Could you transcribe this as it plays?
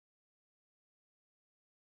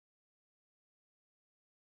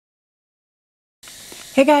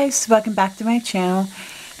Hey guys, welcome back to my channel,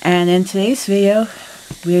 and in today's video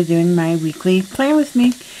we are doing my weekly plan with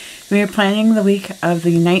me. We are planning the week of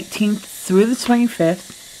the 19th through the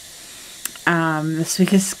 25th. This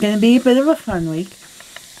week is going to be a bit of a fun week.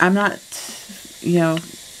 I'm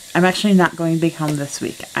actually not going to be home this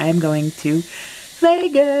week. I am going to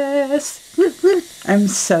Vegas! I'm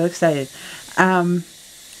so excited. And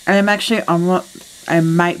I'm actually I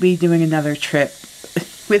might be doing another trip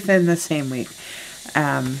within the same week.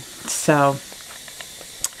 So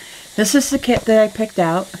this is the kit that I picked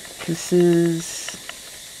out. This is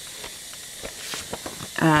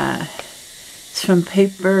it's from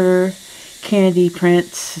Paper Candy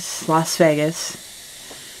Prints, Las Vegas.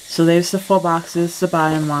 So there's the full boxes, the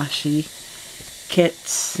bottom washi,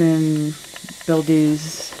 kits and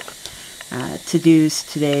bill-dos, to-dos,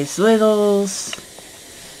 today's littles,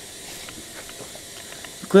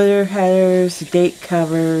 glitter headers, date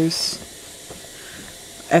covers,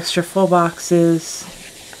 extra full boxes,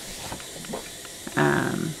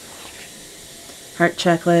 heart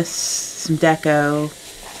checklists, some deco,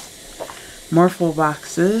 more full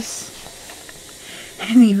boxes,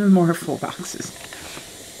 and even more full boxes.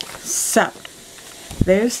 So,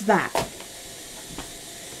 there's that.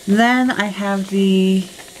 Then I have the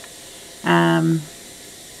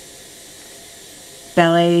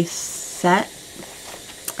ballet set,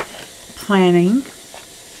 planning,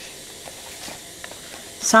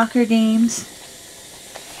 soccer games,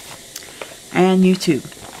 and YouTube.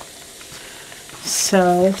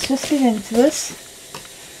 So let's just get into this.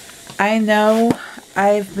 I know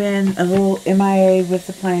I've been a little MIA with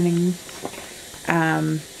the planning.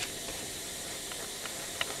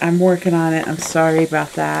 I'm working on it. I'm sorry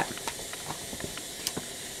about that.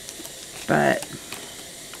 But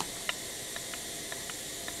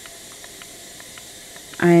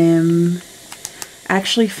I am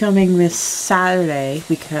actually filming this Saturday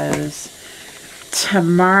because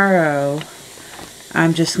tomorrow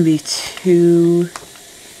I'm just going to be too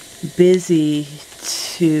busy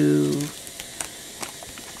to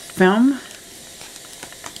film.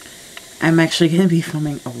 I'm actually going to be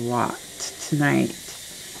filming a lot today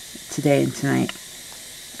and tonight.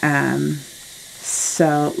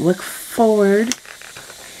 So look forward,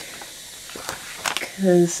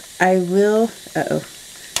 because I will,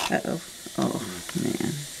 oh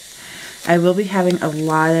man, I will be having a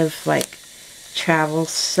lot of like travel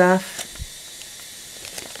stuff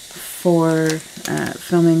for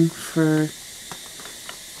filming for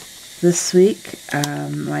this week,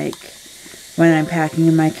 like when I'm packing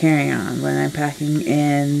in my carry-on, when I'm packing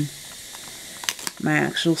in my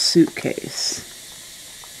actual suitcase.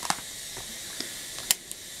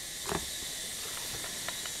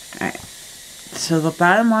 Alright, so the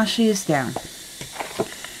bottom washi is down.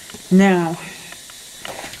 Now,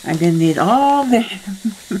 I'm going to need all the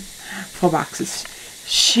full boxes.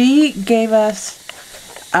 She gave us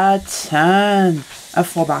a ton of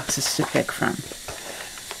full boxes to pick from.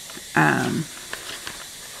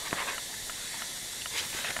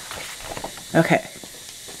 Okay.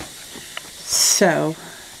 So,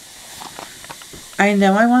 I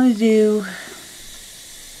know I want to do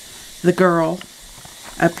the girl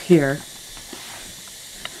up here.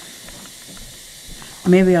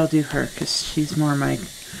 Maybe I'll do her because she's more my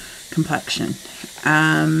complexion.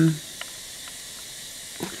 I'm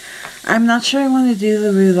not sure I want to do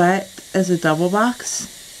the roulette as a double box.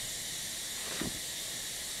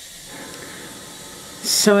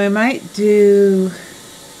 So I might do...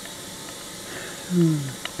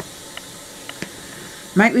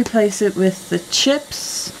 might replace it with the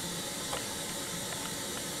chips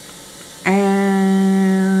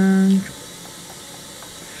and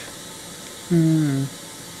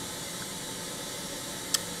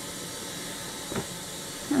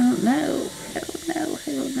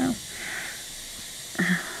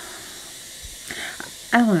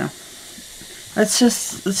I don't know.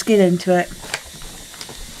 Let's get into it.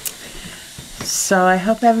 So I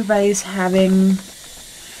hope everybody's having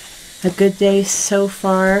a good day so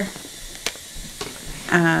far.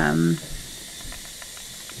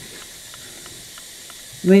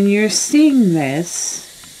 When you're seeing this,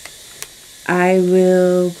 I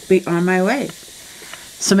will be on my way.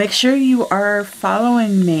 So make sure you are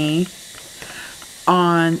following me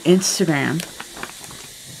on Instagram,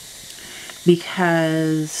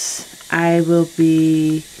 because I will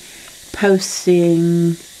be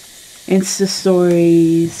posting Insta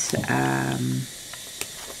stories,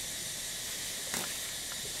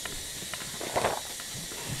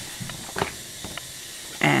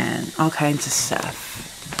 and all kinds of stuff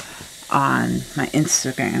on my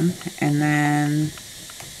Instagram. And then,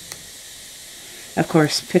 of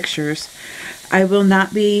course, pictures. I will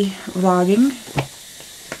not be vlogging.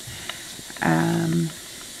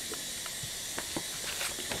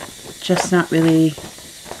 Just not really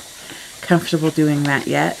comfortable doing that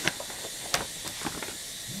yet.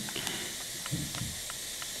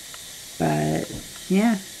 But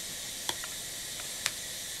yeah.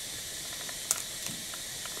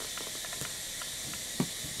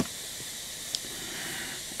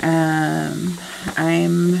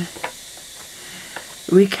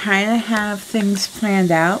 We kind of have things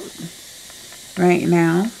planned out right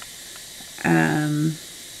now.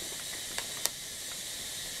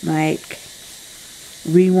 Like,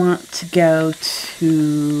 we want to go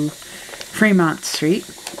to Fremont Street,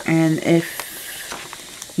 and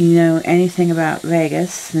if you know anything about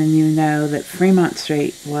Vegas, then you know that Fremont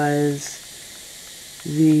Street was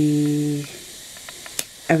the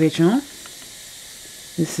original.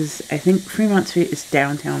 This is, I think Fremont Street is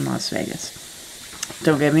downtown Las Vegas.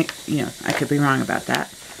 Don't get me, you know, I could be wrong about that.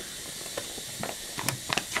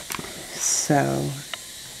 So,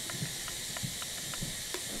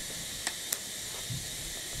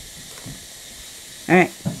 alright,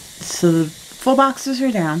 so the full boxes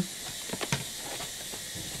are down.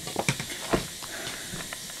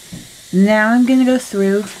 Now I'm going to go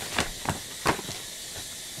through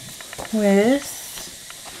with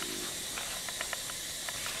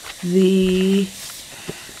the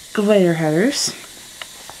glitter headers.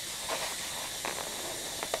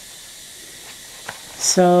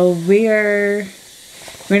 So we're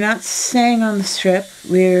not staying on the Strip.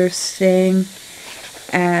 We're staying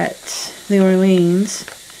at the Orleans,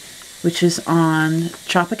 which is on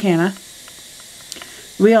Tropicana.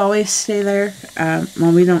 We always stay there.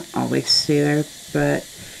 Well, we don't always stay there, but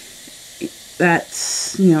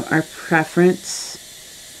that's, you know, our preference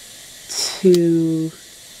to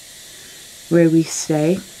where we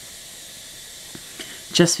stay.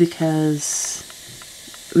 Just because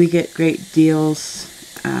we get great deals.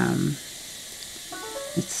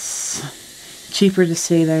 It's cheaper to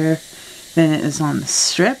stay there than it is on the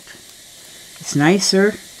Strip. It's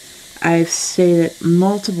nicer. I've stayed at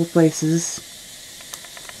multiple places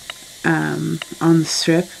on the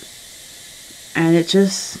Strip, and it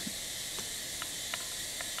just,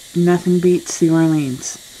 nothing beats the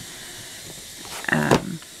Orleans.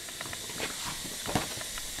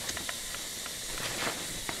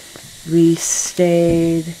 We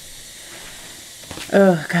stayed,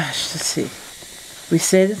 oh gosh, let's see. We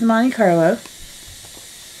stayed at the Monte Carlo.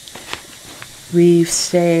 We've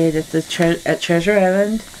stayed at the at Treasure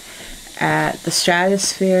Island, at the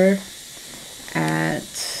Stratosphere, at,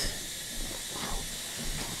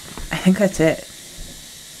 I think that's it.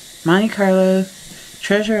 Monte Carlo,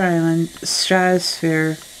 Treasure Island,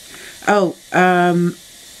 Stratosphere. Oh,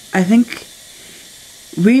 I think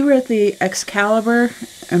we were at the Excalibur,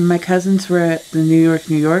 and my cousins were at the New York,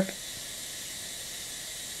 New York.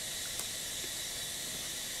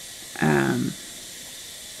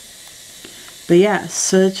 But yeah,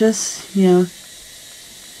 so it just, you know,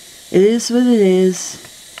 it is what it is.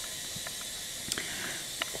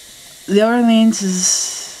 The Orleans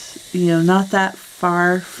is, you know, not that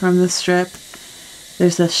far from the Strip.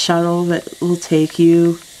 There's a shuttle that will take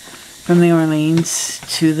you from the Orleans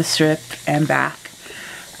to the Strip and back.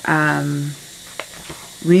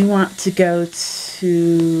 We want to go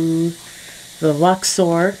to the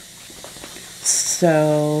Luxor,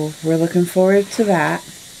 so we're looking forward to that.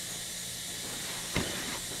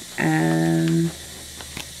 And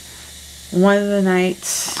one of the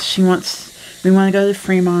nights we want to go to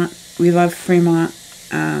Fremont. We love Fremont.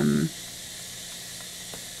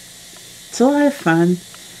 It's a lot of fun.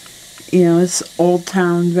 You know, it's Old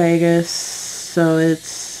Town Vegas, so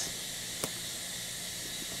it's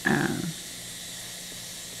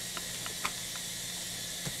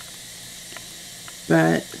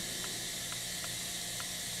but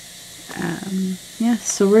yeah,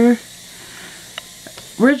 so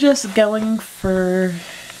we're just going for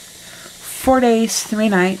 4 days, 3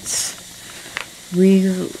 nights. We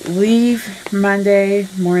leave Monday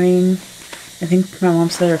morning. I think my mom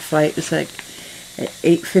said her flight was like at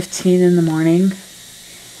 8:15 in the morning.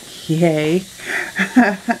 Yay.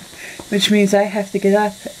 Which means I have to get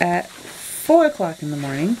up at 4 o'clock in the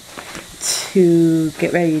morning to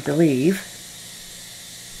get ready to leave.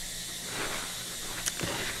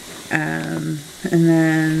 And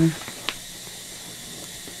then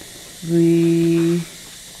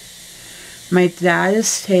my dad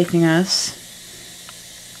is taking us.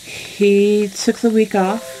 He took the week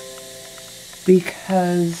off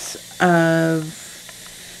because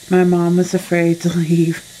of my mom was afraid to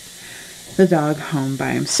leave the dog home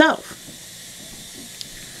by himself,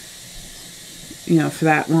 you know, for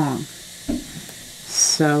that long.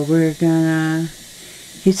 So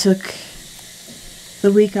he took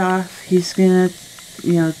the week off. He's gonna,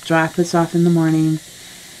 drop us off in the morning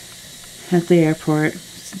at the airport.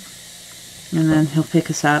 And then he'll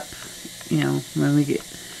pick us up, when we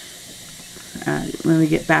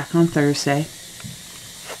get back on Thursday.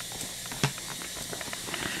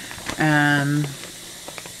 And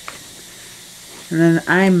then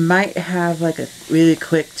I might have like a really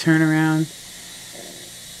quick turnaround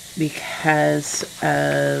because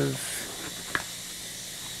of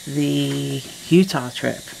the Utah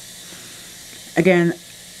trip. Again,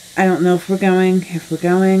 I don't know if we're going. If we're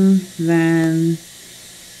going, then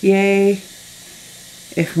yay.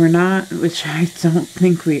 If we're not, which I don't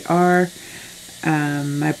think we are,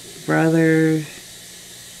 my brother,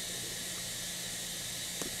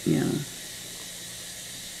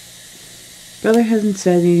 brother hasn't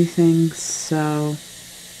said anything, so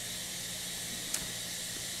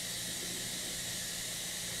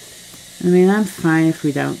I mean, I'm fine if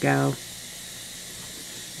we don't go.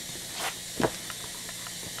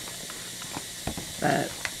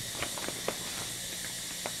 But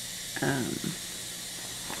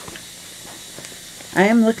I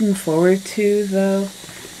am looking forward to, though,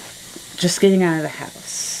 just getting out of the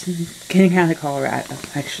house. Getting out of Colorado,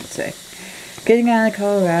 I should say. Getting out of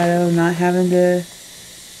Colorado, not having to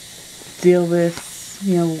deal with,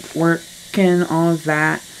 work and all of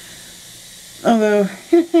that. Although,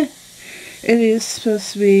 it is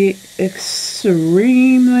supposed to be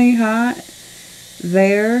extremely hot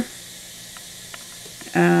there.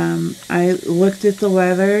 I looked at the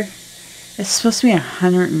weather. It's supposed to be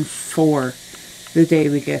 104 the day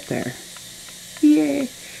we get there. Yay.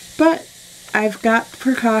 But I've got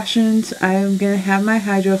precautions. I'm going to have my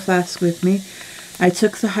hydro flask with me. I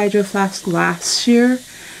took the hydro flask last year,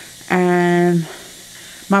 and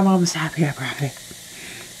my mom was happy I brought it.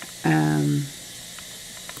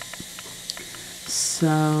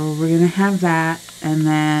 So we're going to have that, and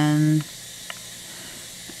then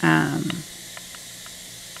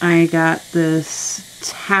I got this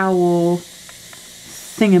towel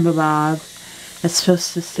thingamabob that's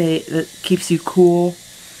supposed to say that keeps you cool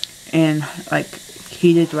in like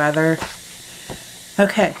heated weather.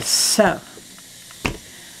 Okay, so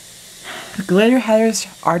the glitter headers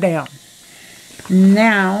are down.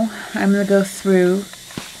 Now I'm gonna go through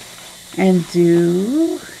and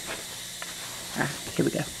do here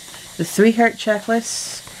we go. The 3 heart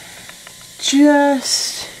checklist,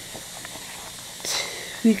 just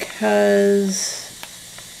because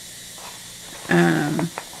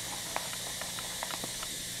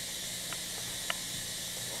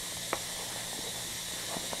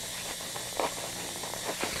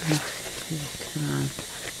come on.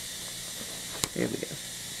 There we go.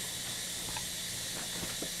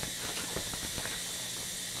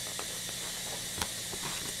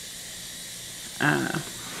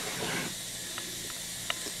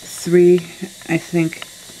 Three, I think,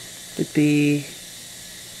 would be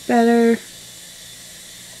better.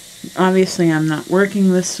 Obviously, I'm not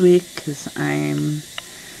working this week because I'm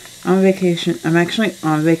on vacation. I'm actually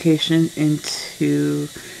on vacation into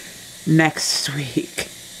next week,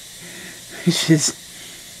 which is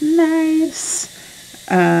nice.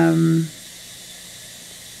 I'm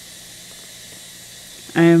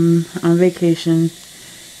on vacation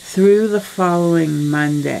through the following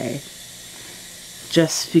Monday,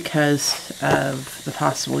 just because of the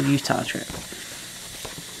possible Utah trip.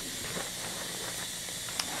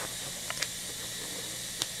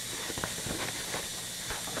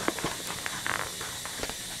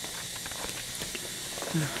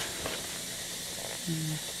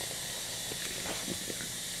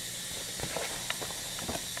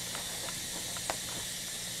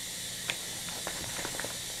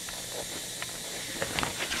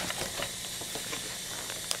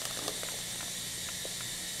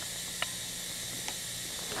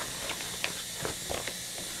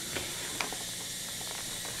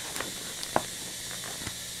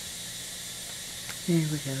 There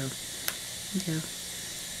we go. There we go.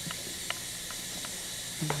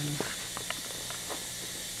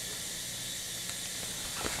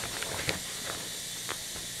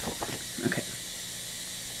 Okay.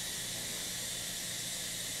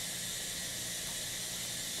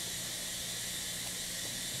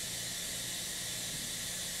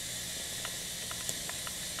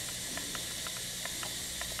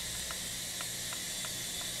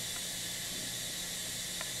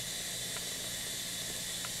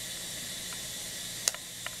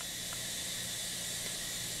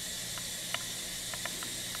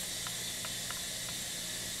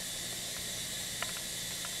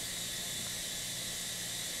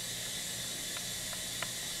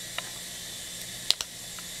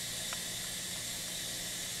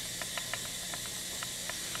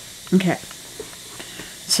 Okay.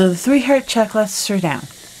 So the 3 heart checklists are down.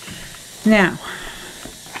 Now,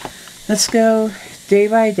 let's go day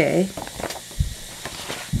by day.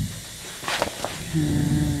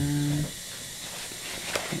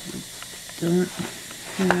 Don't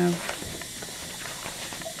have,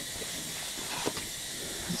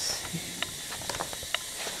 let's see.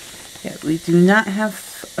 Yeah, we do not have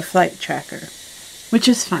a flight tracker, which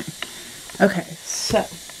is fine. Okay, so,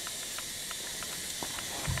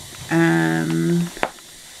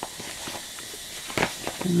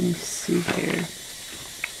 let me see here.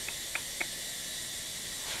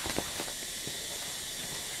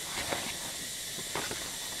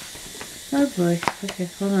 Oh boy, okay,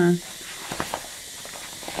 hold on.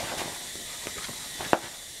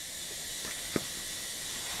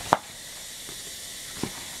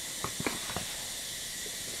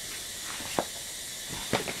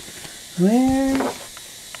 Where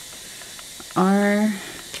are,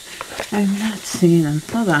 I'm not seeing them.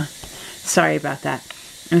 Hold on. Sorry about that.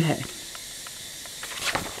 Okay.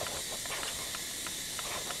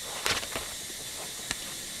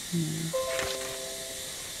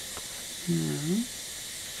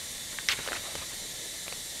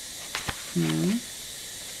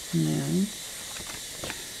 No.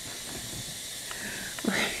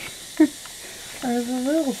 Where are the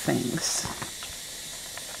little things?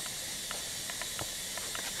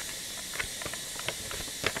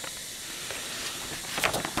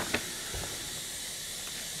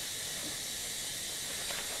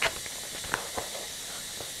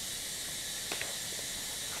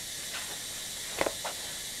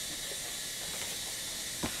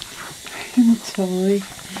 I'm totally,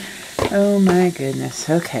 oh my goodness.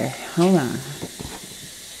 Okay, hold on.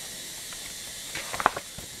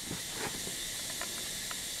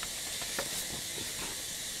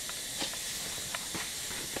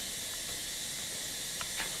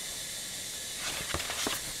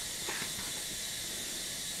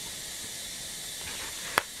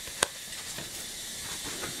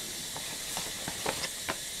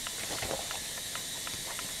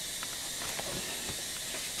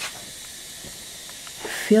 I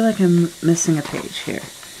feel like I'm missing a page here.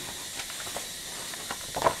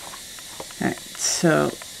 Alright, so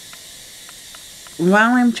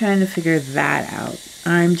while I'm trying to figure that out,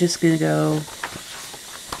 I'm just going to go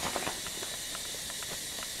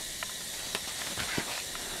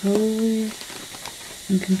wholly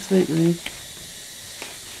and completely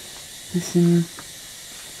missing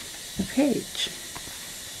a page.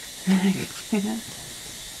 And I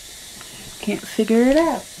can't figure it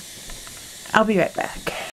out. I'll be right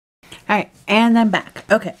back. Alright, and I'm back.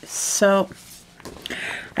 Okay, so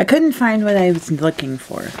I couldn't find what I was looking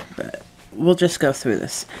for, but we'll just go through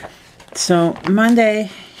this. So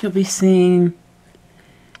Monday, you'll be seeing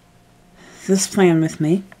this plan with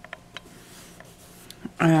me.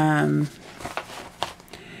 And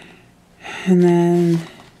then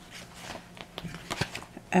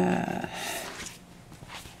yeah,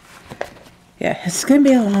 it's gonna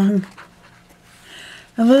be a little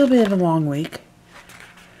bit of a long week.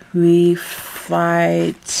 We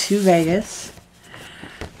fly to Vegas.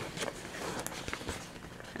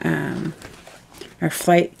 Our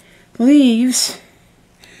flight leaves.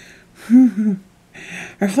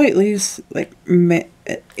 Our flight leaves like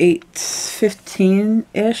at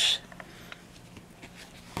 8:15-ish.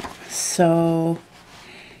 So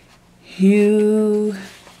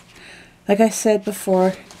like I said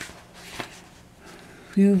before,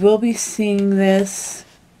 you will be seeing this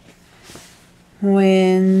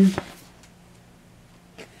when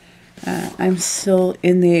I'm still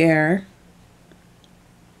in the air.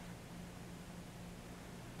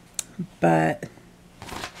 But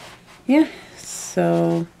yeah,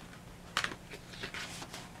 so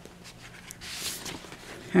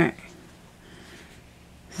alright.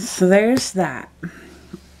 So there's that.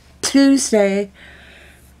 Tuesday,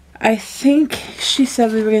 I think she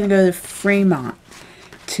said we were going to go to Fremont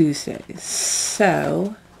Tuesday.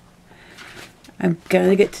 So I'm going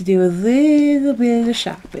to get to do a little bit of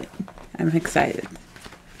shopping. I'm excited.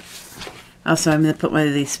 Also, I'm going to put one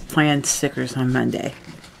of these planned stickers on Monday.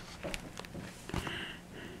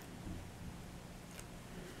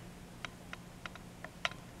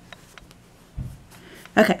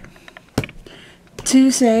 Okay.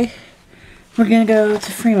 Tuesday, we're going to go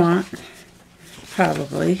to Fremont.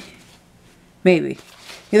 Probably. Maybe.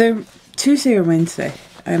 Either Tuesday or Wednesday.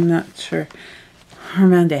 I'm not sure. Or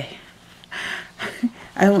Monday.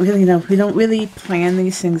 I don't really know. We don't really plan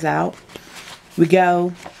these things out. We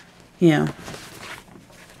go, you know,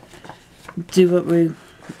 do what we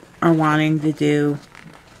are wanting to do.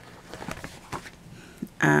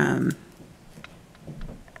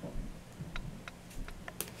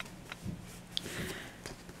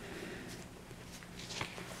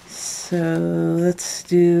 So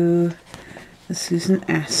let's use an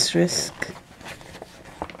asterisk.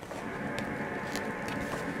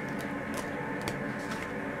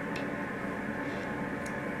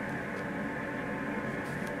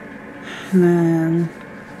 And then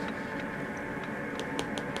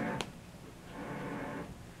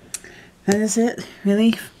that is it,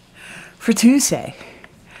 really, for Tuesday.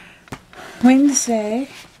 Wednesday,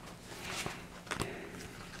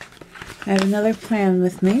 I have another plan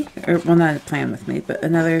with me, or well, not a plan with me, but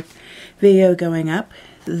another video going up.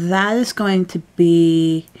 That is going to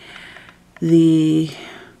be the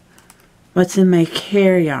what's in my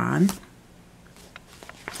carry-on.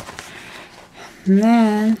 And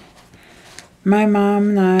then my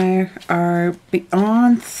mom and I are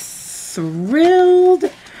beyond thrilled.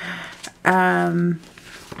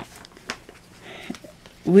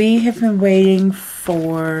 We have been waiting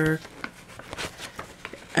for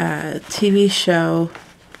a TV show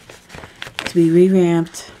to be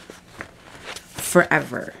revamped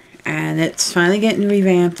forever. And it's finally getting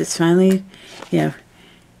revamped. It's finally,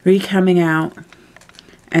 re-coming out.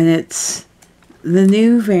 And it's the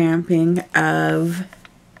new vamping of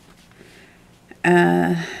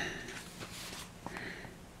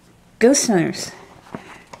Ghost Hunters.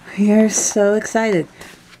 We are so excited.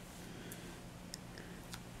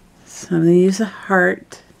 So I'm going to use a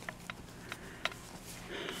heart.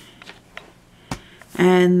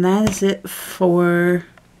 And that is it for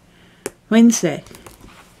Wednesday.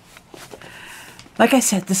 Like I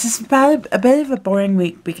said, this is about a bit of a boring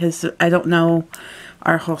week because I don't know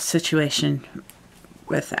our whole situation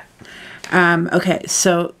with that. Okay,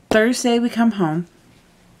 so Thursday we come home.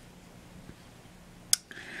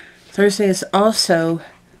 Thursday is also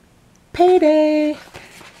payday.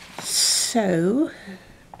 So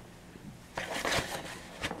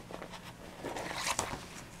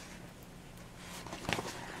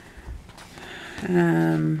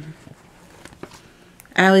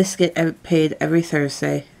I always get paid every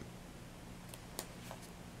Thursday.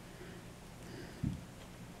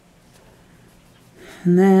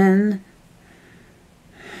 And then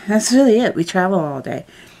that's really it. We travel all day.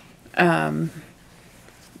 Our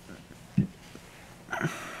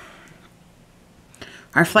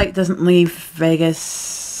flight doesn't leave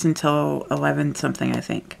Vegas until 11 something, I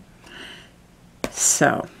think.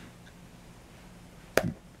 So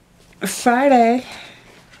Friday,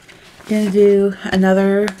 I'm gonna do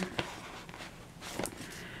another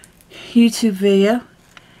YouTube video,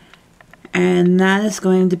 and that is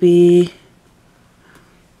going to be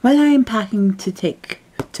what I am packing to take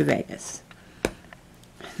to Vegas.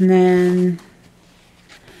 And then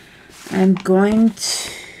I'm going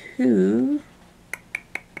to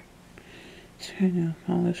try to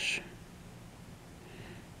polish.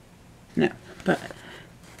 No, but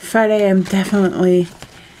Friday I'm definitely.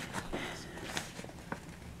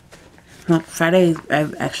 Well, Friday,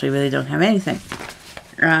 I actually really don't have anything,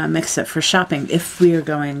 except for shopping, if we are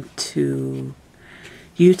going to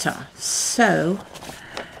Utah. So,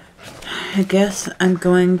 I guess I'm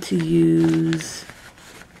going to use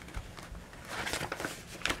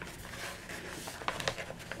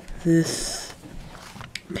this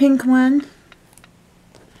pink one,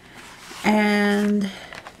 and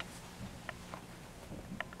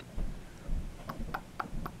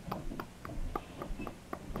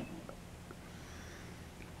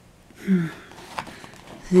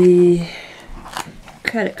the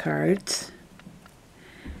credit cards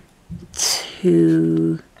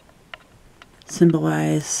to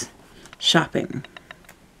symbolize shopping.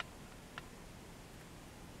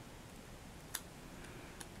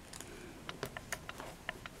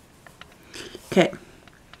 Okay,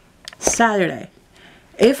 Saturday.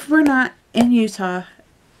 If we're not in Utah,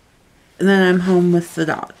 then I'm home with the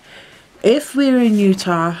dog. If we're in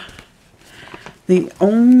Utah, the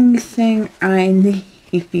only thing I need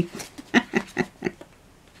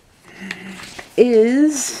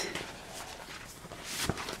is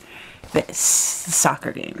this,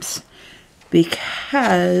 soccer games.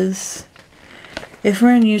 Because if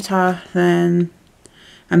we're in Utah, then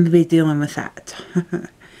I'm going to be dealing with that. And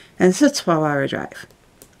it's a 12-hour drive.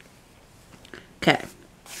 Okay,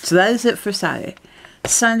 so that is it for Saturday.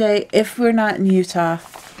 Sunday, if we're not in Utah,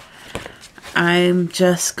 I'm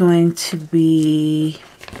just going to be,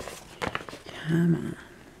 come on.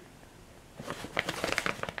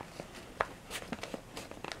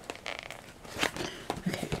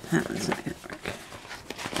 Okay, that one's not going to work.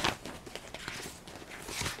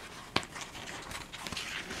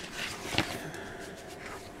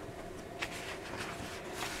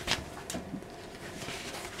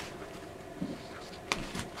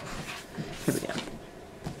 Here we go.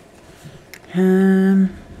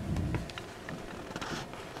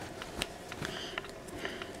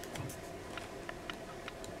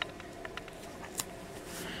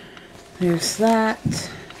 there's that.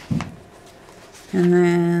 And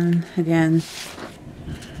then, again,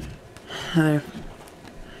 another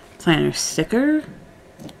planner sticker.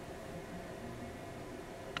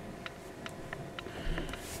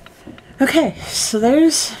 Okay, so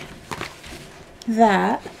there's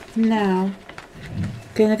that. Now,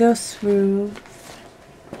 gonna go through,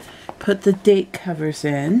 put the date covers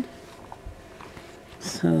in.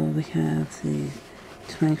 So we have the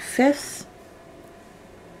 25th,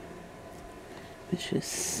 which is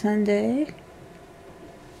Sunday.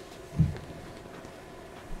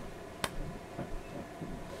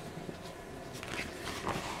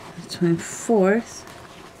 The 24th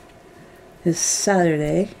is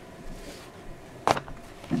Saturday.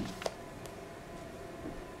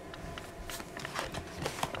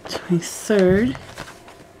 23rd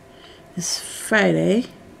is Friday.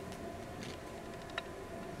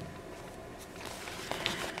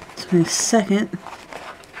 22nd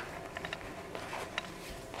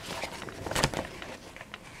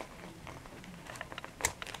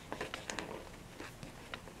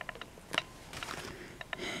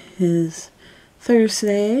is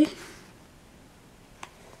Thursday.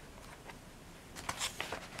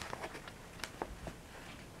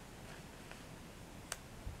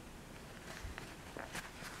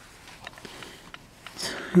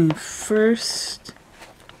 First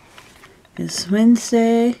is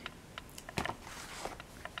Wednesday.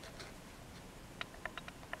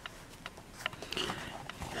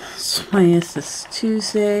 20th is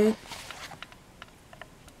Tuesday.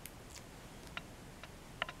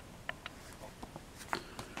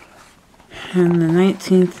 And the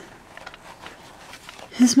 19th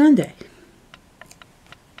is Monday.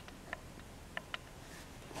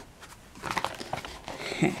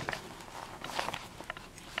 Okay.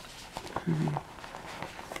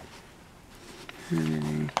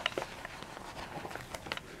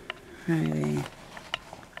 Friday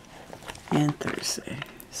and Thursday.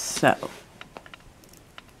 So,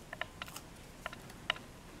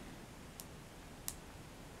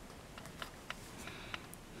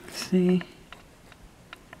 see,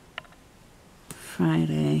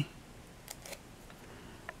 Friday,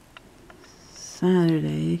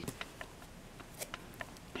 Saturday,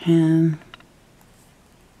 and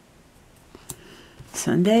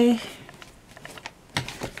Sunday,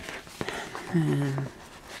 and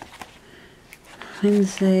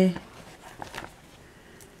Wednesday,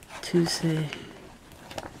 Tuesday,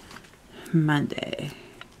 Monday.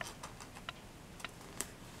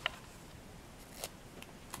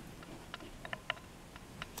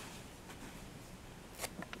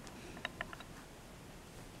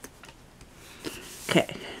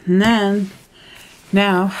 Okay, and then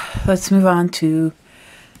now let's move on to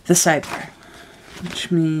the sidebar,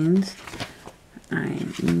 which means I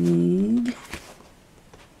need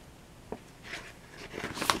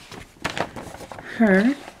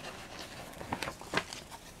her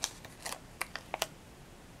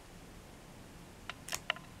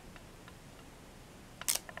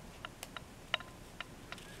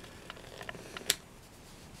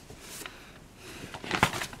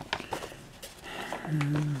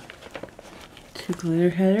two glitter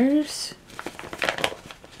headers.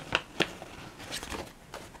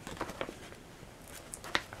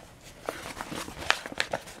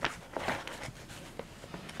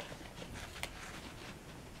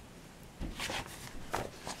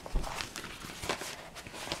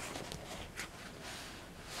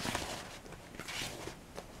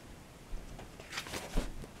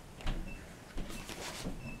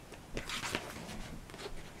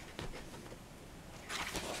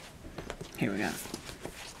 Here we go.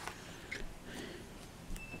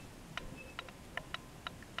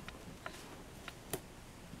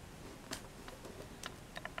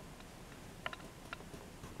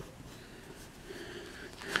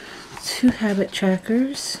 Two habit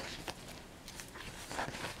trackers.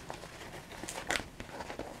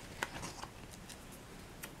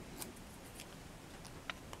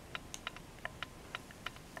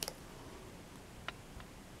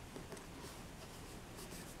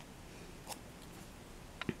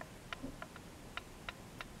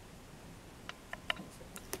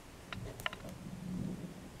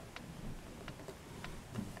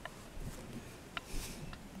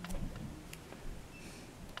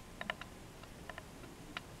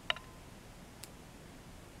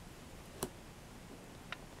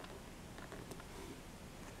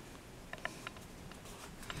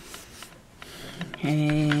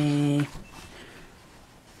 Okay.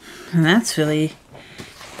 And that's really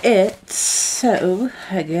it. So,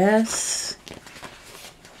 I guess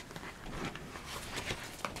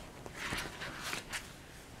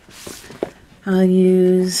I'll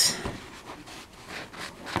use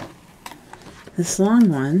this long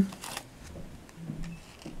one.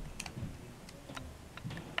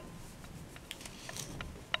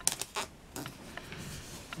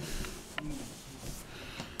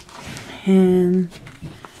 And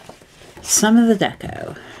some of the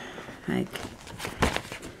deco. Like,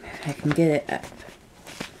 if I can get it up.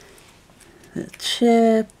 The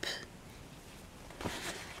chip.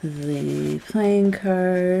 The playing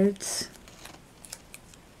cards.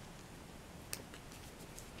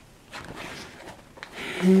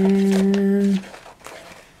 And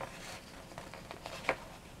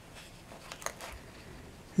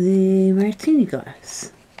the martini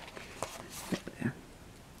glass. There we go.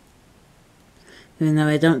 Even though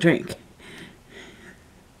I don't drink.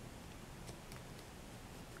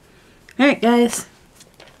 Alright guys.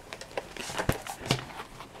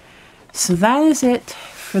 So that is it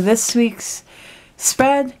for this week's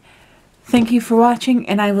spread. Thank you for watching,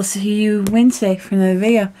 and I will see you Wednesday for another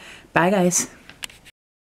video. Bye guys.